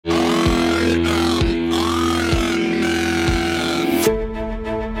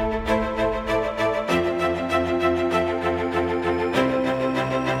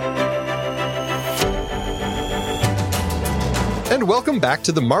welcome back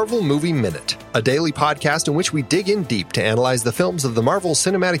to the Marvel Movie Minute, a daily podcast in which we dig in deep to analyze the films of the Marvel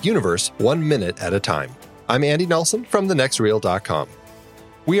Cinematic Universe 1 minute at a time. I'm Andy Nelson from thenextreel.com.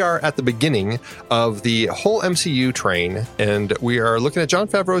 We are at the beginning of the whole MCU train, and we are looking at Jon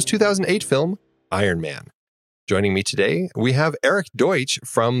Favreau's 2008 film, Iron Man. Joining me today, we have Eric Deutsch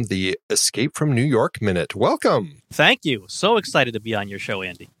from the Escape from New York Minute. Welcome. Thank you. So excited to be on your show,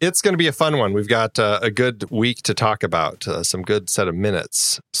 Andy. It's going to be a fun one. We've got a good week to talk about, some good set of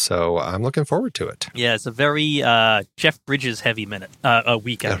minutes. So I'm looking forward to it. Yeah, it's a very Jeff Bridges heavy minute,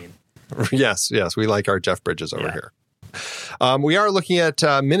 week, I mean. Yes. We like our Jeff Bridges over here. We are looking at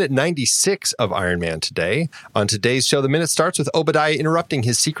minute 96 of Iron Man today. On today's show, the minute starts with Obadiah interrupting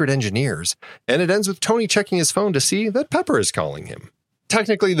his secret engineers, and it ends with Tony checking his phone to see that Pepper is calling him.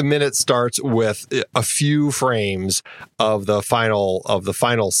 Technically, the minute starts with a few frames of the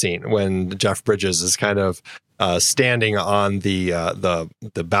final scene when Jeff Bridges is kind of standing on the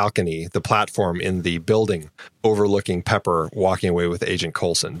balcony, the platform in the building overlooking Pepper walking away with Agent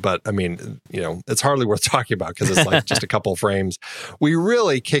Coulson. But I mean, it's hardly worth talking about because it's like just a couple of frames. We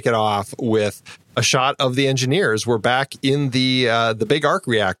really kick it off with a shot of the engineers. We're back in the big arc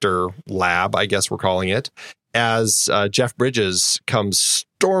reactor lab, I guess we're calling it, as Jeff Bridges comes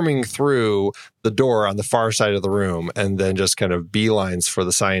storming through the door on the far side of the room and then just kind of beelines for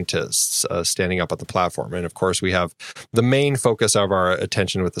the scientists standing up at the platform. And of course, we have the main focus of our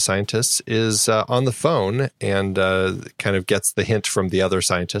attention with the scientists is on the phone, and kind of gets the hint from the other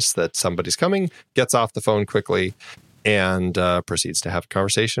scientists that somebody's coming, gets off the phone quickly, and proceeds to have a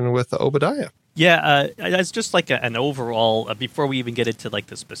conversation with Obadiah. Yeah, it's just like an overall, before we even get into like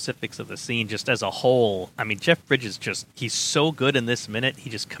the specifics of the scene, just as a whole, I mean, Jeff Bridges he's so good in this minute. He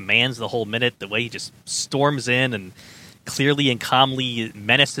just commands the whole minute, the way he just storms in and clearly and calmly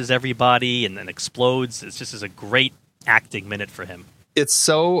menaces everybody and then explodes. It's just a great acting minute for him. It's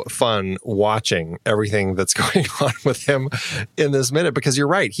so fun watching everything that's going on with him in this minute, because you're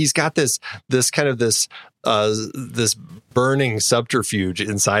right. He's got this burning subterfuge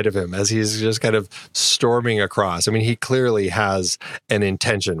inside of him as he's just kind of storming across. I mean, he clearly has an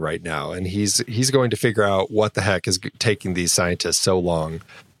intention right now, and he's going to figure out what the heck is taking these scientists so long.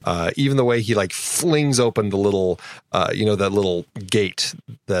 Even the way he like flings open the little, that little gate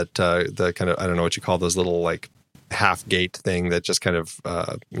that the kind of, I don't know what you call those little like half gate thing that just kind of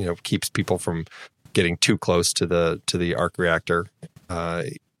keeps people from getting too close to the arc reactor.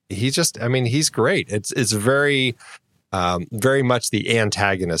 He's great. It's very very much the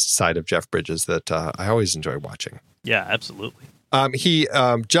antagonist side of Jeff Bridges that I always enjoy watching. Yeah, absolutely. He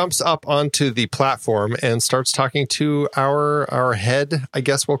jumps up onto the platform and starts talking to our head, I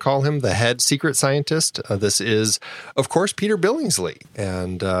guess we'll call him, the head secret scientist. This is, of course, Peter Billingsley.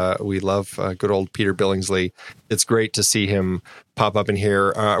 And we love good old Peter Billingsley. It's great to see him pop up in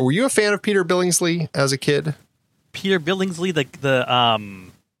here. Were you a fan of Peter Billingsley as a kid? Peter Billingsley,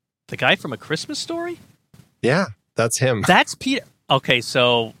 the guy from A Christmas Story? Yeah, that's him. That's Peter. Okay,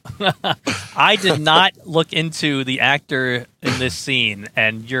 so I did not look into the actor in this scene,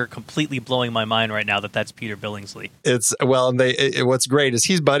 and you're completely blowing my mind right now that that's Peter Billingsley. What's great is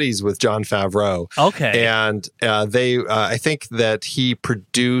he's buddies with Jon Favreau. Okay. And I think that he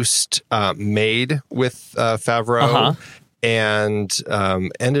produced Made with Favreau,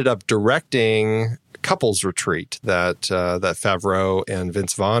 and ended up directing Couples Retreat that Favreau and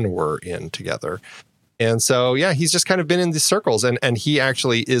Vince Vaughn were in together. And so, yeah, he's just kind of been in these circles, and he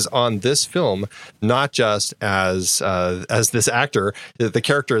actually is on this film, not just as this actor. The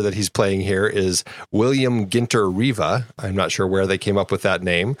character that he's playing here is William Ginter Riva. I'm not sure where they came up with that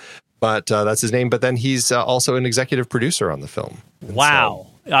name, but that's his name. But then he's also an executive producer on the film. And wow.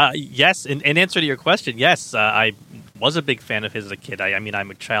 Yes. In answer to your question, yes, I was a big fan of his as a kid. I mean, I'm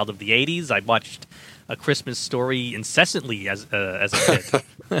a child of the 80s. I watched A Christmas Story incessantly as a kid.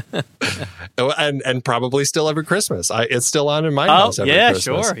 and probably still every Christmas. It's still on in my house every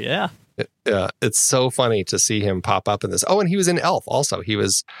Christmas. Sure, yeah. It's so funny to see him pop up in this. Oh, and he was in Elf also. He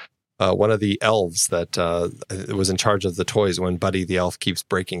was one of the elves that was in charge of the toys when Buddy the elf keeps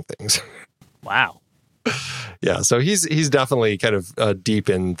breaking things. Wow. Yeah, so he's definitely kind of deep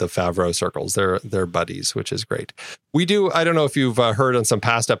in the Favreau circles. They're buddies, which is great. We do. I don't know if you've heard on some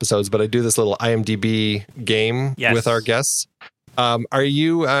past episodes, but I do this little IMDb game with our guests. Are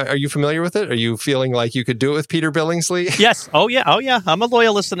you familiar with it? Are you feeling like you could do it with Peter Billingsley? Yes. Oh yeah. I'm a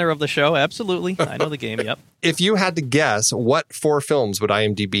loyal listener of the show. Absolutely. I know the game. Yep. If you had to guess, what 4 films would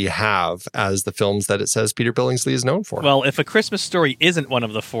IMDb have as the films that it says Peter Billingsley is known for? Well, if A Christmas Story isn't one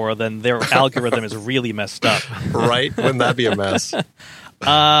of the 4, then their algorithm is really messed up. Right? Wouldn't that be a mess?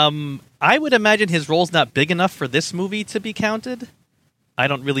 I would imagine his role's not big enough for this movie to be counted. I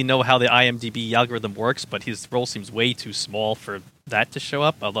don't really know how the IMDb algorithm works, but his role seems way too small for that to show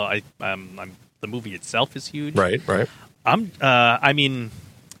up. Although the movie itself is huge. Right. I mean,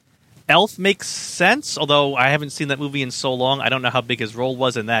 Elf makes sense, although I haven't seen that movie in so long. I don't know how big his role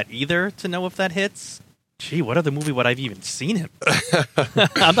was in that either to know if that hits. Gee, what other movie would I have even seen him?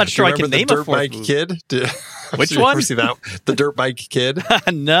 I'm not sure I can name a fourth movie. Dirt Bike Kid? Which one? Ever see that? The Dirt Bike Kid?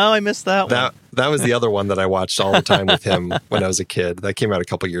 No, I missed that one. That was the other one that I watched all the time with him when I was a kid. That came out a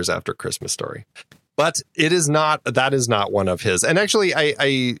couple years after Christmas Story. But that is not one of his. And actually,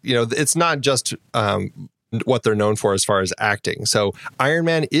 it's not just what they're known for as far as acting. So Iron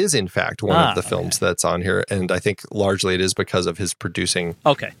Man is, in fact, one of the films that's on here. And I think largely it is because of his producing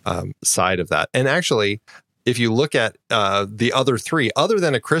side of that. And actually, if you look at the other three, other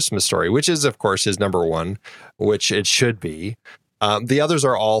than A Christmas Story, which is, of course, his number one, which it should be, the others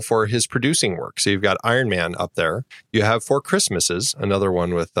are all for his producing work. So you've got Iron Man up there. You have Four Christmases, another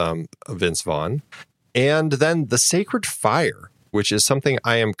one with Vince Vaughn. And then The Sacred Fire, which is something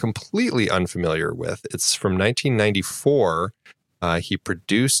I am completely unfamiliar with. It's from 1994. He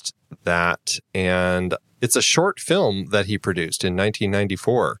produced that, and it's a short film that he produced in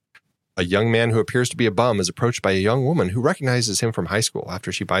 1994. A young man who appears to be a bum is approached by a young woman who recognizes him from high school. After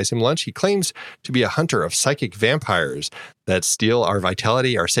she buys him lunch, he claims to be a hunter of psychic vampires that steal our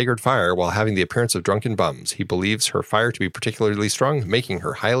vitality, our sacred fire, while having the appearance of drunken bums. He believes her fire to be particularly strong, making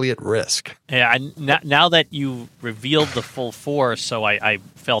her highly at risk. Yeah, now that you revealed the full four, so I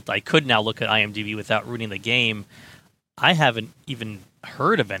felt I could now look at IMDb without ruining the game. I haven't even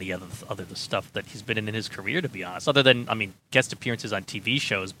heard of any other the stuff that he's been in his career, to be honest. Other than, guest appearances on TV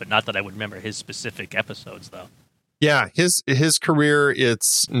shows, but not that I would remember his specific episodes, though. Yeah, his career,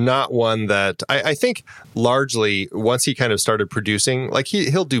 it's not one that I think largely once he kind of started producing, like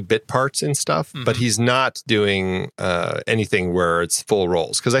he'll do bit parts and stuff, but he's not doing anything where it's full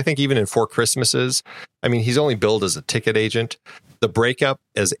roles. Because I think even in Four Christmases, he's only billed as a ticket agent. The Breakup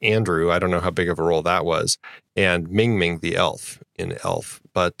as Andrew, I don't know how big of a role that was, and Ming Ming the Elf in Elf.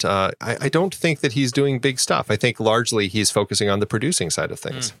 But I don't think that he's doing big stuff. I think largely he's focusing on the producing side of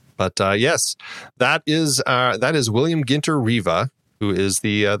things. But yes, that is William Ginter Riva, who is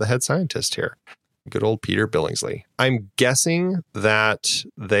the head scientist here. Good old Peter Billingsley. I'm guessing that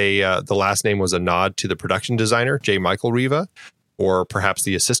the last name was a nod to the production designer, J. Michael Riva, or perhaps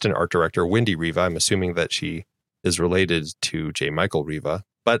the assistant art director, Wendy Riva. I'm assuming that she is related to J. Michael Riva.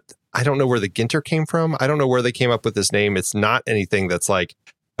 But I don't know where the Ginter came from. I don't know where they came up with this name. It's not anything that's like,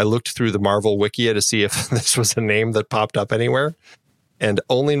 I looked through the Marvel Wikia to see if this was a name that popped up anywhere, and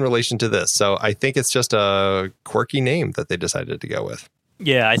only in relation to this. So I think it's just a quirky name that they decided to go with.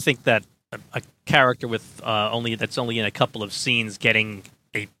 Yeah, I think that a character with only in a couple of scenes getting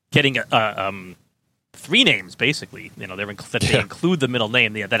three names, basically. They include the middle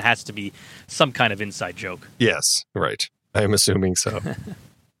name. That has to be some kind of inside joke. Yes, right. I'm assuming so.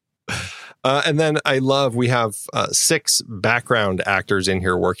 And then we have 6 background actors in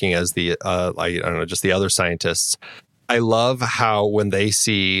here working as the just the other scientists. I love how when they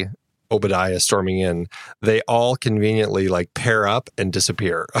see Obadiah storming in, they all conveniently pair up and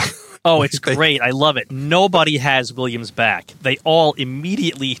disappear. Oh, it's great. I love it. Nobody has William's back. They all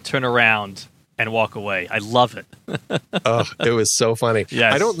immediately turn around and walk away. I love it. Oh, it was so funny.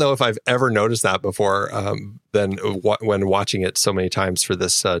 Yes. I don't know if I've ever noticed that before when watching it so many times for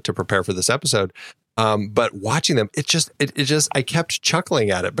this to prepare for this episode. But watching them, I kept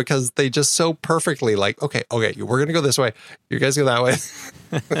chuckling at it because they just so perfectly okay, we're going to go this way. You guys go that way.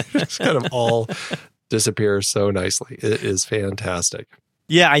 Just kind of all disappear so nicely. It is fantastic.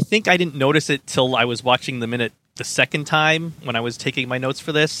 Yeah, I think I didn't notice it till I was watching the minute the second time when I was taking my notes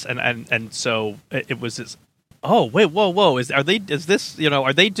for this. And so it was this, oh, wait, whoa. Are they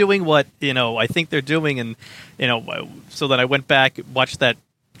doing what, I think they're doing? And, so then I went back, watched that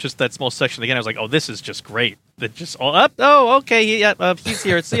small section again. I was like, oh, this is just great. That just all up. Oh, okay. He's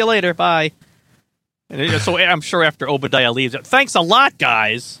here. See you later. Bye. And so I'm sure after Obadiah leaves, thanks a lot,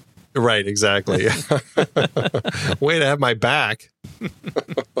 guys. Right. Exactly. Way to have my back.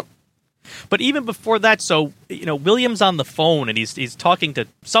 But even before that, so, William's on the phone and he's talking to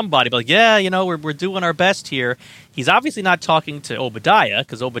somebody, but we're doing our best here. He's obviously not talking to Obadiah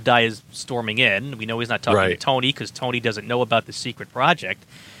because Obadiah is storming in. We know he's not talking to Tony because Tony doesn't know about the secret project.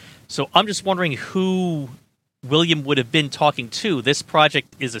 So I'm just wondering who William would have been talking to. This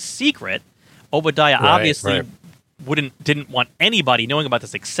project is a secret. Obadiah obviously didn't want anybody knowing about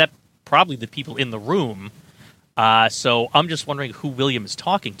this except probably the people in the room. So I'm just wondering who William is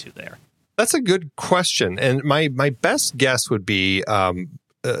talking to there. That's a good question. And my best guess would be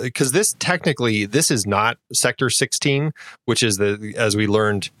because this is not Sector 16, which is as we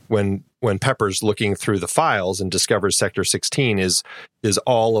learned when Pepper's looking through the files and discovers Sector 16 is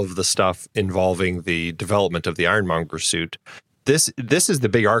all of the stuff involving the development of the Ironmonger suit. This is the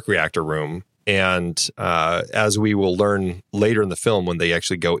big arc reactor room. And as we will learn later in the film, when they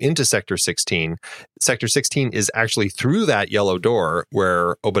actually go into Sector 16 is actually through that yellow door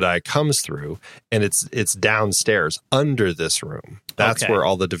where Obadiah comes through, and it's downstairs under this room. That's where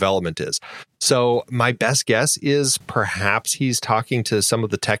all the development is. So my best guess is perhaps he's talking to some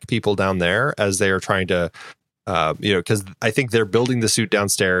of the tech people down there as they are trying to, because I think they're building the suit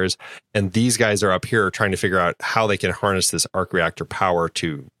downstairs, and these guys are up here trying to figure out how they can harness this arc reactor power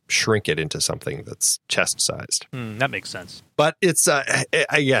to shrink it into something that's chest-sized. That makes sense. But it's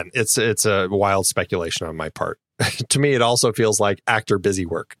again, it's a wild speculation on my part. To me, it also feels like actor busy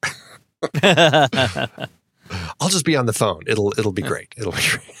work. I'll just be on the phone. It'll be great. It'll be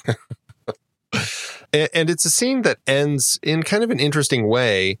great. And it's a scene that ends in kind of an interesting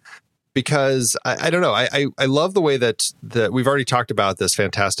way, because I don't know. I love the way that we've already talked about this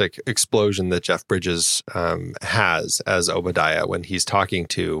fantastic explosion that Jeff Bridges has as Obadiah when he's talking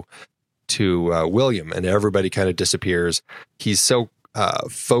to William, and everybody kind of disappears. He's so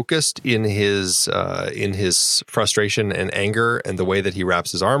focused in his frustration and anger, and the way that he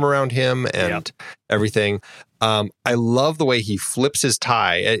wraps his arm around him and everything. I love the way he flips his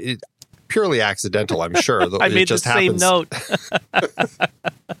tie. Purely accidental, I'm sure. I made the same note.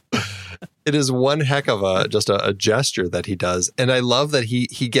 It is one heck of a gesture that he does. And I love that he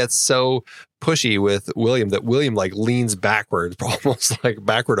gets so pushy with William that William like leans backward, almost like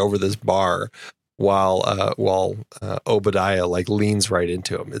backward over this bar while Obadiah like leans right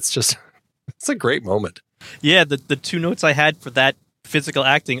into him. It's a great moment. Yeah, the two notes I had for that physical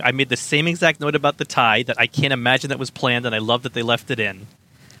acting, I made the same exact note about the tie, that I can't imagine that was planned, and I love that they left it in.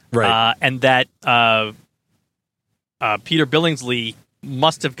 Right. And that Peter Billingsley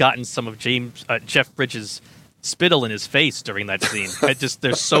must have gotten some of Jeff Bridges' spittle in his face during that scene.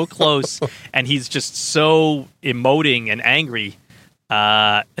 They're so close, and he's just so emoting and angry.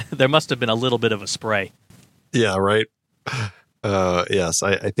 There must have been a little bit of a spray. Yeah, right. Yes,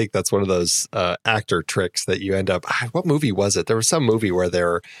 I think that's one of those actor tricks that you end up. What movie was it? There was some movie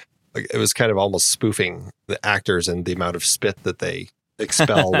where it was kind of almost spoofing the actors and the amount of spit that they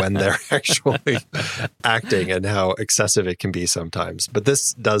expel when they're actually acting, and how excessive it can be sometimes. But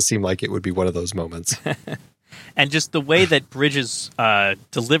this does seem like it would be one of those moments. And just the way that Bridges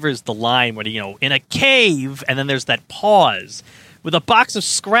delivers the line when in a cave, and then there's that pause with a box of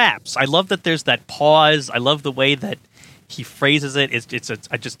scraps. I love that there's that pause. I love the way that he phrases it.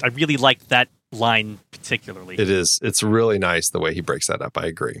 I really like that line particularly. It is. It's really nice the way he breaks that up. I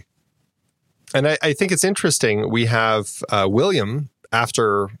agree. And I think it's interesting. We have William.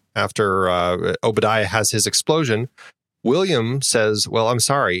 After Obadiah has his explosion, William says, "Well, I'm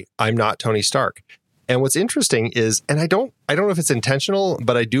sorry, I'm not Tony Stark." And what's interesting is, and I don't know if it's intentional,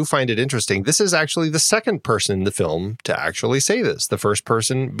 but I do find it interesting. This is actually the second person in the film to actually say this. The first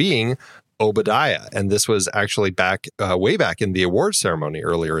person being Obadiah, and this was actually way back in the award ceremony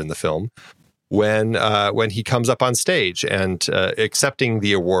earlier in the film, when he comes up on stage and accepting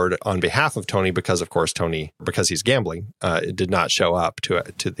the award on behalf of Tony, because of course Tony, because he's gambling, did not show up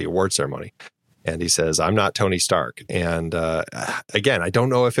to the award ceremony. And he says, "I'm not Tony Stark." And again, I don't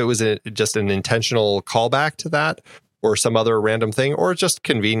know if it was just an intentional callback to that, or some other random thing, or just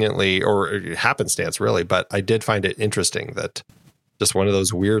conveniently or happenstance, really. But I did find it interesting that just one of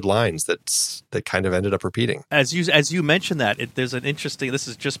those weird lines that kind of ended up repeating. As you mentioned that, there's an interesting. This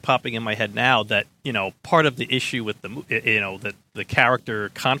is just popping in my head now that part of the issue with the character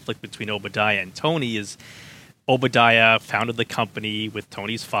conflict between Obadiah and Tony is Obadiah founded the company with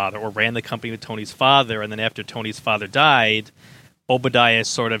Tony's father, or ran the company with Tony's father, and then after Tony's father died, Obadiah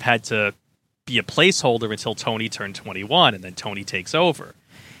sort of had to be a placeholder until Tony turned 21, and then Tony takes over.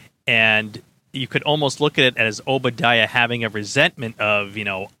 And you could almost look at it as Obadiah having a resentment of,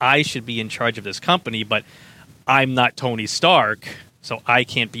 I should be in charge of this company, but I'm not Tony Stark, so I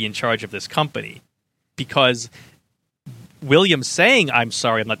can't be in charge of this company. Because William saying, "I'm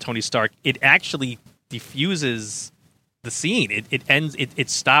sorry, I'm not Tony Stark," it actually diffuses the scene. It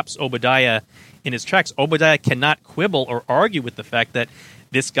stops Obadiah in his tracks. Obadiah cannot quibble or argue with the fact that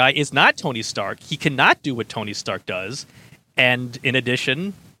this guy is not Tony Stark. He cannot do what Tony Stark does. And in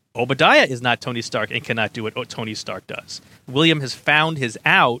addition, Obadiah is not Tony Stark and cannot do what Tony Stark does. William has found his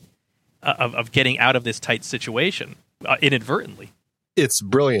out of getting out of this tight situation inadvertently. It's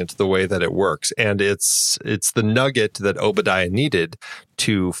brilliant the way that it works, and it's the nugget that Obadiah needed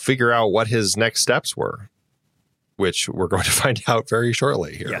to figure out what his next steps were. which we're going to find out very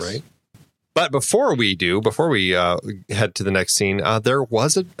shortly here, Yes. right? But before we head to the next scene, there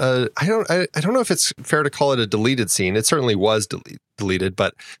was I don't know if it's fair to call it a deleted scene. It certainly was deleted,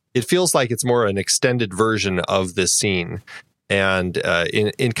 but it feels like it's more an extended version of this scene, and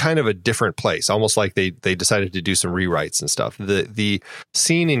in kind of a different place, almost like they decided to do some rewrites and stuff. The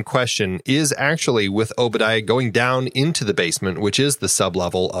scene in question is actually with Obadiah going down into the basement, which is the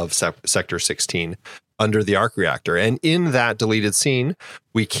sublevel of Sector 16. Under the arc reactor. And in that deleted scene,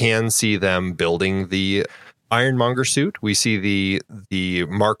 we can see them building the Ironmonger suit. We see the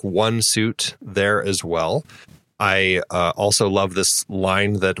Mark I suit there as well. I also love this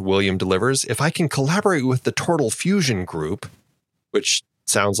line that William delivers. If I can collaborate with the Total Fusion Group, which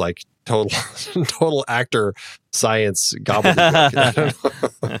sounds like total actor science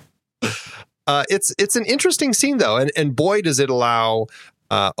gobbledygook. It's an interesting scene, though. And boy, does it allow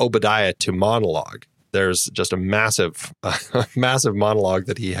Obadiah to monologue. There's just a massive monologue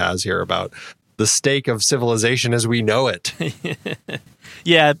that he has here about the stake of civilization as we know it.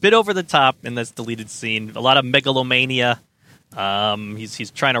 Yeah, a bit over the top in this deleted scene. A lot of megalomania.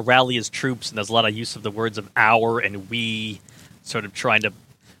 He's trying to rally his troops, and there's a lot of use of the words of our and we, sort of trying to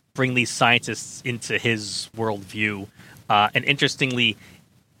bring these scientists into his worldview. And interestingly,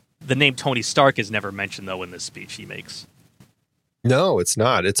 the name Tony Stark is never mentioned, though, in this speech he makes. No, it's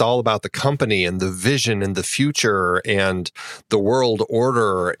not. It's all about the company and the vision and the future and the world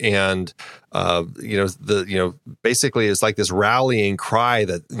order. And, basically it's like this rallying cry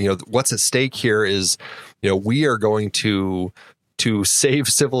that, what's at stake here is, we are going to save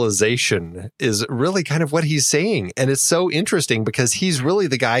civilization is really kind of what he's saying. And it's so interesting because he's really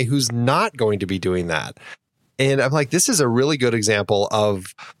the guy who's not going to be doing that. And I'm like, this is a really good example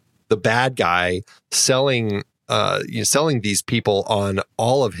of the bad guy selling these people on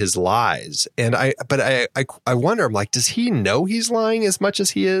all of his lies. And I wonder, I'm like, does he know he's lying as much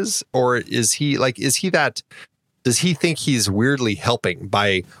as he is? Or does he think he's weirdly helping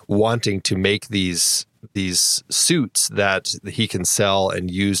by wanting to make these suits that he can sell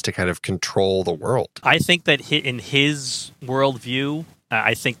and use to kind of control the world? I think that in his worldview,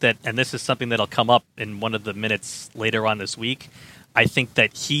 I think that, and this is something that'll come up in one of the minutes later on this week, I think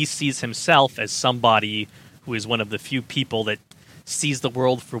that he sees himself as somebody who is one of the few people that sees the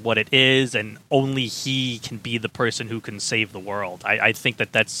world for what it is, and only he can be the person who can save the world. I think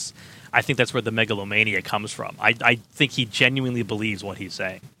that's where the megalomania comes from. I think he genuinely believes what he's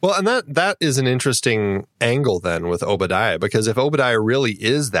saying. Well, and that is an interesting angle then with Obadiah, because if Obadiah really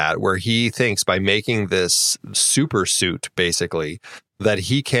is that, where he thinks by making this super suit, basically, that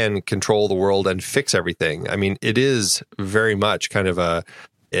he can control the world and fix everything. I mean, it is very much kind of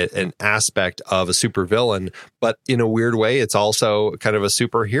an aspect of a supervillain, but in a weird way, it's also kind of a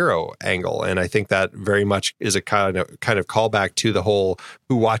superhero angle. And I think that very much is a kind of callback to the whole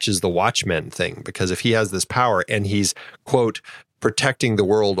who watches the Watchmen thing, because if he has this power and he's, quote, protecting the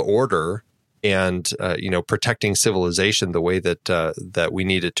world order and, protecting civilization the way that we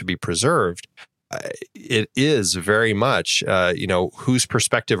need it to be preserved, it is very much, whose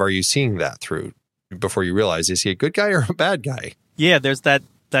perspective are you seeing that through before you realize, is he a good guy or a bad guy? Yeah, there's that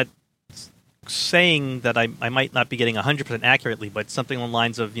saying that I might not be getting 100% accurately, but something along the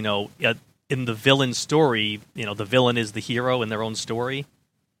lines of, in the villain story, the villain is the hero in their own story.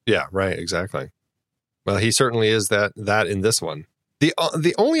 Yeah, right, exactly. Well, he certainly is that in this one. The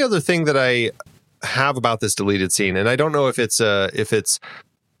only other thing that I have about this deleted scene, and I don't know if it's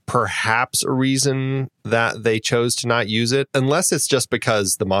perhaps a reason that they chose to not use it, unless it's just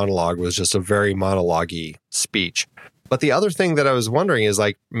because the monologue was just a very monologue-y speech. But the other thing that I was wondering is,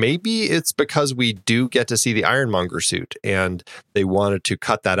 like, maybe it's because we do get to see the Ironmonger suit and they wanted to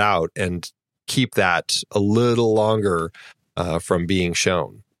cut that out and keep that a little longer from being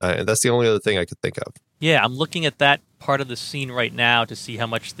shown. That's the only other thing I could think of. Yeah, I'm looking at that part of the scene right now to see how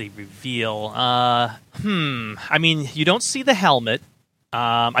much they reveal. I mean, you don't see the helmet.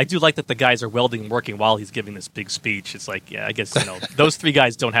 I do like that the guys are welding and working while he's giving this big speech. It's like, yeah, I guess, those three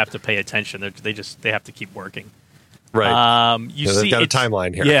guys don't have to pay attention. They have to keep working. Right. They've got a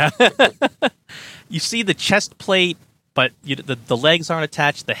timeline here. Yeah. You see the chest plate, but the legs aren't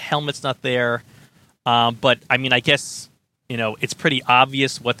attached. The helmet's not there. But I mean, I guess, it's pretty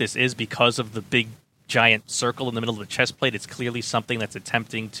obvious what this is because of the big giant circle in the middle of the chest plate. It's clearly something that's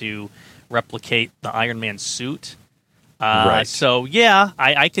attempting to replicate the Iron Man suit. Right. So yeah,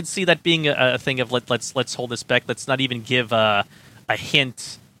 I could see that being a thing of let's hold this back. Let's not even give a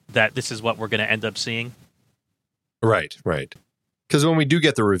hint that this is what we're going to end up seeing. Right. Because when we do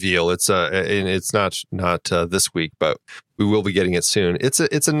get the reveal, it's not this week, but we will be getting it soon.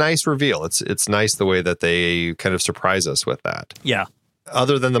 It's a nice reveal. It's nice the way that they kind of surprise us with that. Yeah.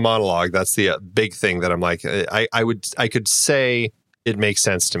 Other than the monologue, that's the big thing that I'm like, I could say it makes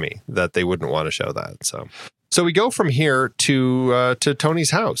sense to me that they wouldn't want to show that. So we go from here to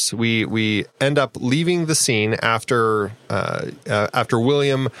Tony's house. We end up leaving the scene after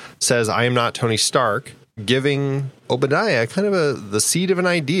William says, "I am not Tony Stark," giving Obadiah kind of the seed of an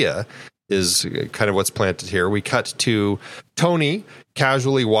idea is kind of what's planted here. We cut to Tony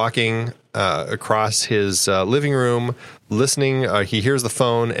casually walking across his living room, listening. He hears the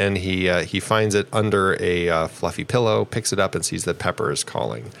phone and he finds it under a fluffy pillow, picks it up and sees that Pepper is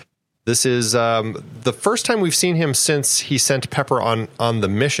calling. This is the first time we've seen him since he sent Pepper on the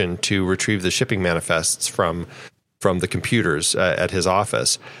mission to retrieve the shipping manifests from the computers at his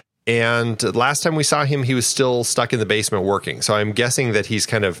office. And last time we saw him, he was still stuck in the basement working. So I'm guessing that he's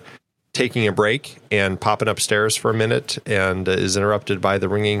kind of taking a break and popping upstairs for a minute and is interrupted by the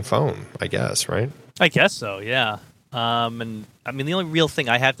ringing phone, I guess, right? I guess so, yeah. And I mean, the only real thing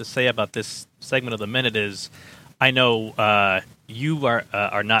I have to say about this segment of the minute is I know you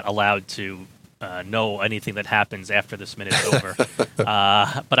are not allowed to know anything that happens after this minute is over.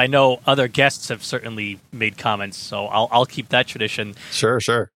 But I know other guests have certainly made comments, so I'll keep that tradition. Sure.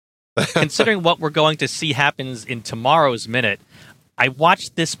 Considering what we're going to see happens in tomorrow's minute, I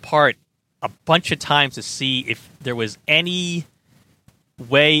watched this part a bunch of times to see if there was any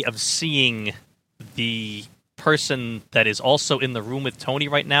way of seeing the person that is also in the room with Tony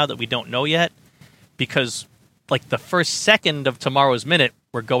right now that we don't know yet. Because, like, the first second of tomorrow's minute,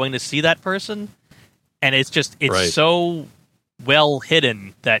 we're going to see that person. And it's right. So well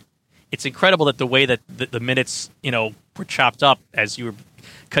hidden that it's incredible that the way that the minutes, were chopped up as you were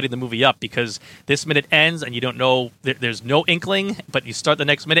cutting the movie up, because this minute ends and you don't know, there's no inkling, but you start the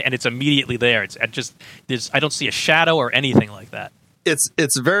next minute and it's immediately there. I don't see a shadow or anything like that.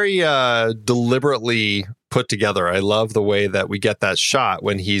 It's very deliberately put together. I love the way that we get that shot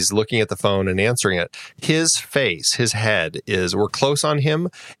when he's looking at the phone and answering it. His face, his head we're close on him,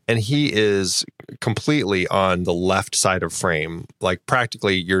 and he is completely on the left side of frame. Like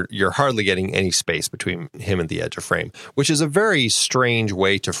practically you're hardly getting any space between him and the edge of frame, which is a very strange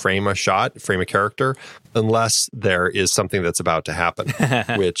way to frame a character, unless there is something that's about to happen,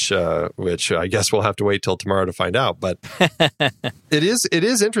 which I guess we'll have to wait till tomorrow to find out. But it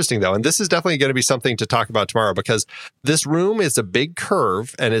is interesting though, and this is definitely going to be something to talk about tomorrow, because this room is a big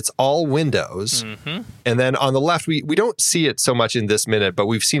curve and it's all windows. Mm-hmm. And then on the left, we don't see it so much in this minute, but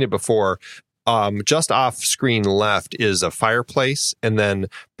we've seen it before. Just off screen left is a fireplace, and then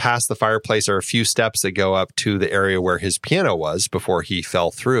past the fireplace are a few steps that go up to the area where his piano was before he fell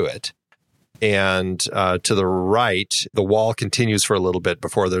through it. And to the right, the wall continues for a little bit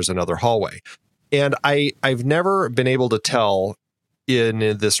before there's another hallway. And I've never been able to tell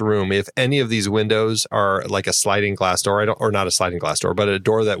in this room if any of these windows are like a sliding glass door, or not a sliding glass door, but a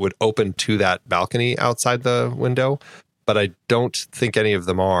door that would open to that balcony outside the window. But I don't think any of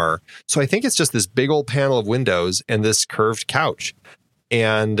them are. So I think it's just this big old panel of windows and this curved couch.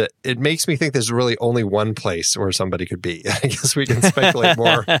 And it makes me think there's really only one place where somebody could be. I guess we can speculate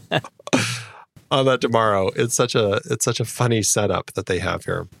more on that tomorrow. It's such a funny setup that they have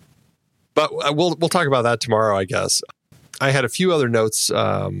here. But we'll talk about that tomorrow, I guess. I had a few other notes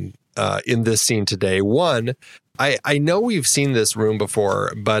in this scene today. One, I know we've seen this room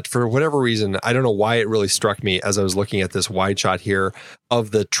before, but for whatever reason, I don't know why it really struck me as I was looking at this wide shot here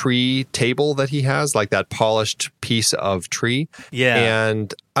of the tree table that he has, like that polished piece of tree. Yeah.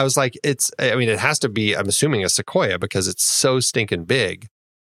 And I was like, it has to be, I'm assuming, a sequoia because it's so stinking big.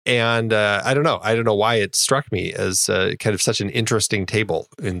 And I don't know why it struck me as kind of such an interesting table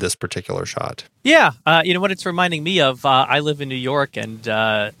in this particular shot. Yeah. You know what it's reminding me of? I live in New York, and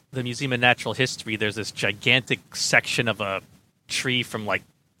the Museum of Natural History, there's this gigantic section of a tree from like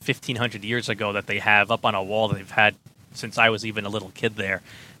 1,500 years ago that they have up on a wall that they've had since I was even a little kid there.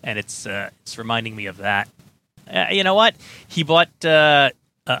 And it's reminding me of that. You know what? He bought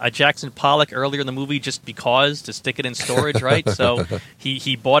a Jackson Pollock earlier in the movie just because, to stick it in storage, right? So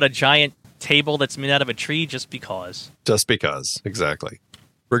he bought a giant table that's made out of a tree just because. Just because, exactly.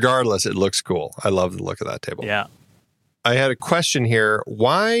 Regardless, it looks cool. I love the look of that table. Yeah. I had a question here.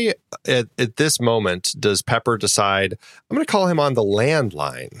 Why, at this moment, does Pepper decide, I'm going to call him on the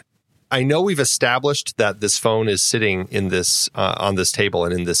landline? I know we've established that this phone is sitting in this on this table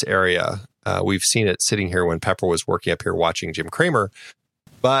and in this area. We've seen it sitting here when Pepper was working up here watching Jim Cramer.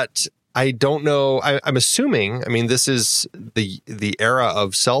 But I don't know. I'm assuming, this is the era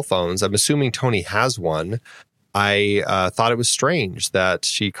of cell phones. I'm assuming Tony has one. I thought it was strange that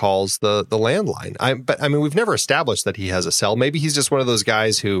she calls the landline. But we've never established that he has a cell. Maybe he's just one of those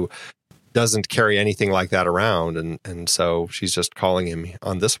guys who doesn't carry anything like that around, and so she's just calling him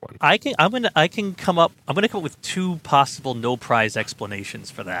on this one. I'm gonna come up with two possible no prize explanations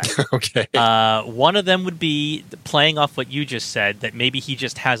for that. Okay. One of them would be playing off what you just said, that maybe he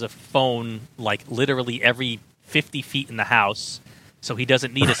just has a phone like literally every 50 feet in the house, so he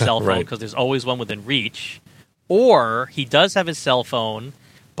doesn't need a cell phone because there's always one within reach. Or he does have his cell phone,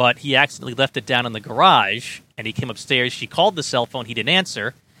 but he accidentally left it down in the garage, and he came upstairs. She called the cell phone, he didn't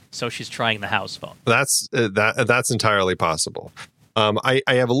answer. So she's trying the house phone. That's entirely possible. I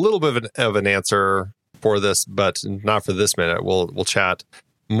have a little bit of an answer for this, but not for this minute. We'll chat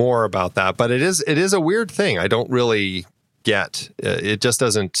more about that. But it is a weird thing. I don't really get. It just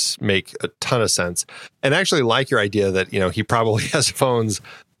doesn't make a ton of sense. And I actually like your idea that he probably has phones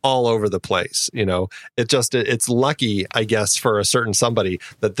all over the place. It's lucky, I guess, for a certain somebody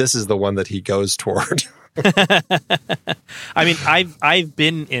that this is the one that he goes toward. I've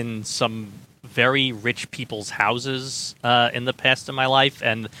been in some very rich people's houses in the past of my life,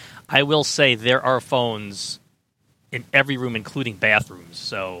 and I will say there are phones in every room, including bathrooms.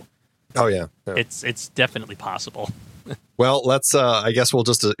 So, it's definitely possible. Well, let's. I guess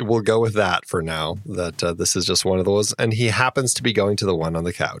we'll go with that for now. That this is just one of those, and he happens to be going to the one on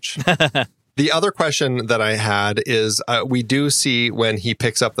the couch. The other question that I had is we do see when he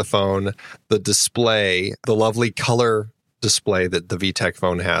picks up the phone, the display, the lovely color display that the VTech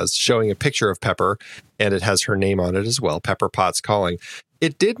phone has, showing a picture of Pepper, and it has her name on it as well, Pepper Potts Calling.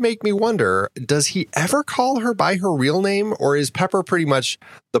 It did make me wonder, does he ever call her by her real name, or is Pepper pretty much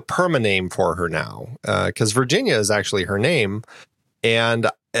the perma name for her now? Because Virginia is actually her name, and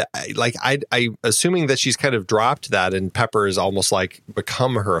I assuming that she's kind of dropped that, and Pepper is almost like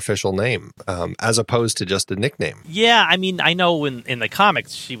become her official name, as opposed to just a nickname. Yeah, I know in the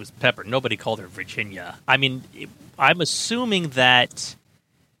comics she was Pepper. Nobody called her Virginia. I'm assuming that,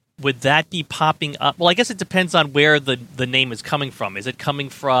 would that be popping up? Well, I guess it depends on where the name is coming from. Is it coming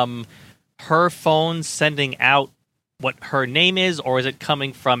from her phone sending out what her name is, or is it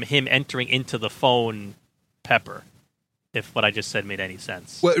coming from him entering into the phone Pepper? If what I just said made any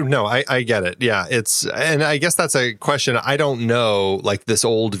sense. Well, no, I get it. Yeah, and I guess that's a question. I don't know, like this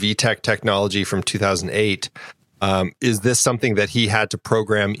old VTech technology from 2008. Is this something that he had to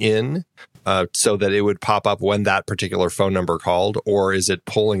program in so that it would pop up when that particular phone number called, or is it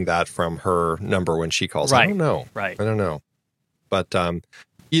pulling that from her number when she calls? Right. I don't know. Right. I don't know. But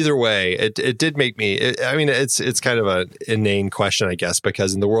either way, it did make me. It's kind of an inane question, I guess,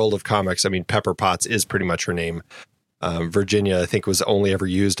 because in the world of comics, Pepper Potts is pretty much her name. Virginia, I think, was only ever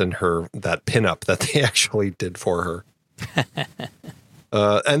used in that pinup that they actually did for her.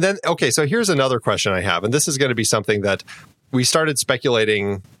 And then, okay, so here's another question I have, and this is going to be something that we started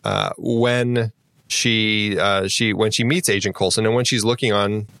speculating when she meets Agent Coulson and when she's looking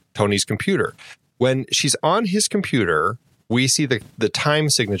on Tony's computer. When she's on his computer, we see the time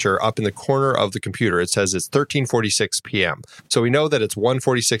signature up in the corner of the computer. It says it's 13:46 p.m. So we know that it's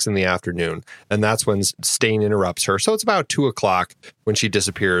 1:46 in the afternoon, and that's when Stain interrupts her. So it's about 2 o'clock when she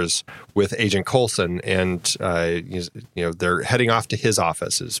disappears with Agent Coulson, and they're heading off to his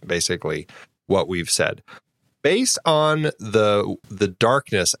office is basically what we've said. Based on the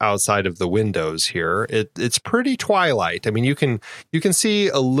darkness outside of the windows here, it's pretty twilight. You can see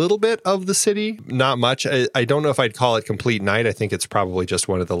a little bit of the city, not much. I don't know if I'd call it complete night. I think it's probably just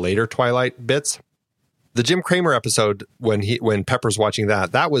one of the later twilight bits. The Jim Cramer episode, when Pepper's watching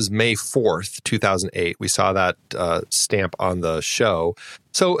that was May 4th, 2008. We saw that stamp on the show.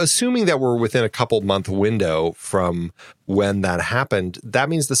 So assuming that we're within a couple-month window from when that happened, that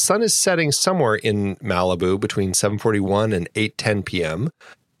means the sun is setting somewhere in Malibu between 7:41 and 8:10 p.m.,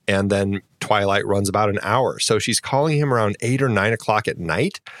 and then twilight runs about an hour. So she's calling him around 8 or 9 o'clock at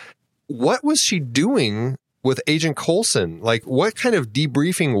night. What was she doing with Agent Coulson? Like, what kind of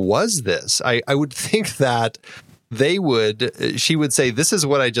debriefing was this? I would think that she would say, this is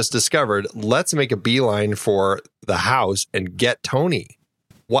what I just discovered. Let's make a beeline for the house and get Tony.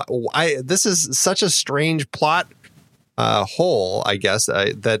 This is such a strange plot hole, I guess,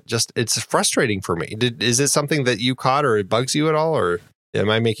 that just, it's frustrating for me. Is it something that you caught, or it bugs you at all, or am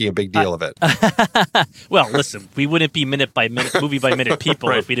I making a big deal of it? Well, listen, we wouldn't be minute by minute, movie by minute people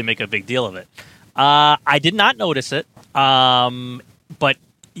right. If we didn't make a big deal of it. I did not notice it, but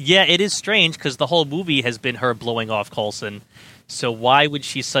yeah, it is strange because the whole movie has been her blowing off Coulson. So why would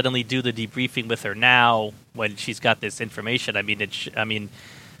she suddenly do the debriefing with her now when she's got this information?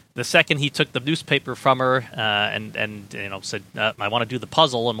 the second he took the newspaper from her and said, I want to do the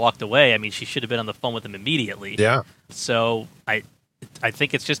puzzle and walked away, I mean, she should have been on the phone with him immediately. Yeah. So I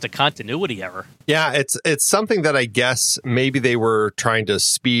think it's just a continuity error. Yeah, it's something that I guess maybe they were trying to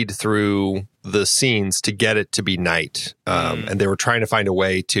speed through the scenes to get it to be night, and they were trying to find a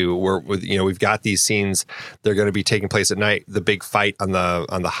way to we've got these scenes, they're going to be taking place at night. The big fight on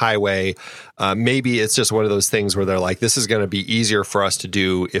the highway. Maybe it's just one of those things where they're like, this is going to be easier for us to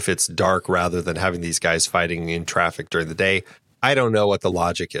do if it's dark rather than having these guys fighting in traffic during the day. I don't know what the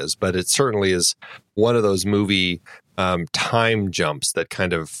logic is, but it certainly is one of those movie time jumps that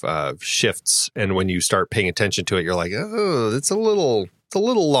kind of shifts, and when you start paying attention to it, you're like, oh, it's a little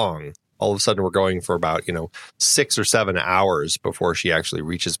long. All of a sudden, we're going for about 6 or 7 hours before she actually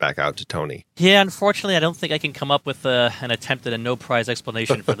reaches back out to Tony. Yeah, unfortunately, I don't think I can come up with an attempt at a no prize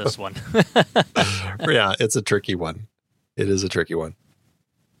explanation for this one. Yeah, it's a tricky one. It is a tricky one.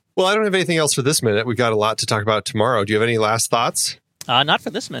 Well, I don't have anything else for this minute. We've got a lot to talk about tomorrow. Do you have any last thoughts? Not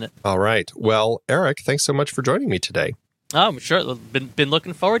for this minute. All right. Well, Eric, thanks so much for joining me today. Oh, I'm sure. Been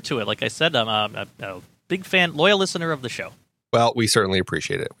looking forward to it. Like I said, I'm a big fan, loyal listener of the show. Well, we certainly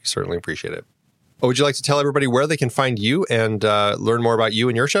appreciate it. Oh, would you like to tell everybody where they can find you and learn more about you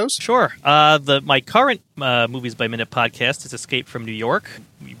and your shows? Sure. My current Movies by Minute podcast is Escape from New York.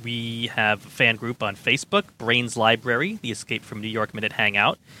 We have a fan group on Facebook, Brains Library, the Escape from New York Minute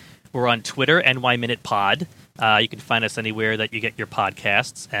Hangout. We're on Twitter, NY Minute Pod. You can find us anywhere that you get your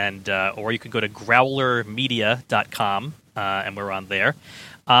podcasts, and or you can go to growlermedia.com, and we're on there.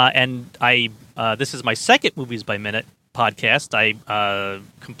 This is my second Movies by Minute podcast. I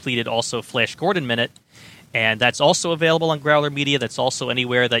completed also Flash Gordon Minute, and that's also available on Growler Media. That's also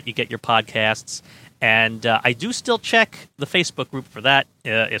anywhere that you get your podcasts. And I do still check the Facebook group for that.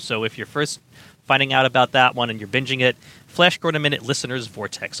 If you're first finding out about that one and you're binging it, Flash Gordon Minute Listeners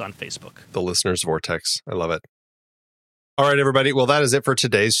Vortex on Facebook. The Listeners Vortex. I love it. All right, everybody. Well, that is it for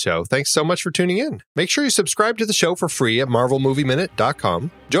today's show. Thanks so much for tuning in. Make sure you subscribe to the show for free at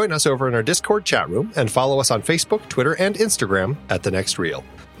marvelmovieminute.com. Join us over in our Discord chat room and follow us on Facebook, Twitter, and Instagram at The Next Reel.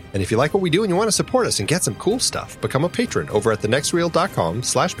 And if you like what we do and you want to support us and get some cool stuff, become a patron over at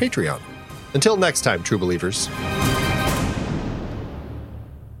thenextreel.com/Patreon. Until next time, true believers.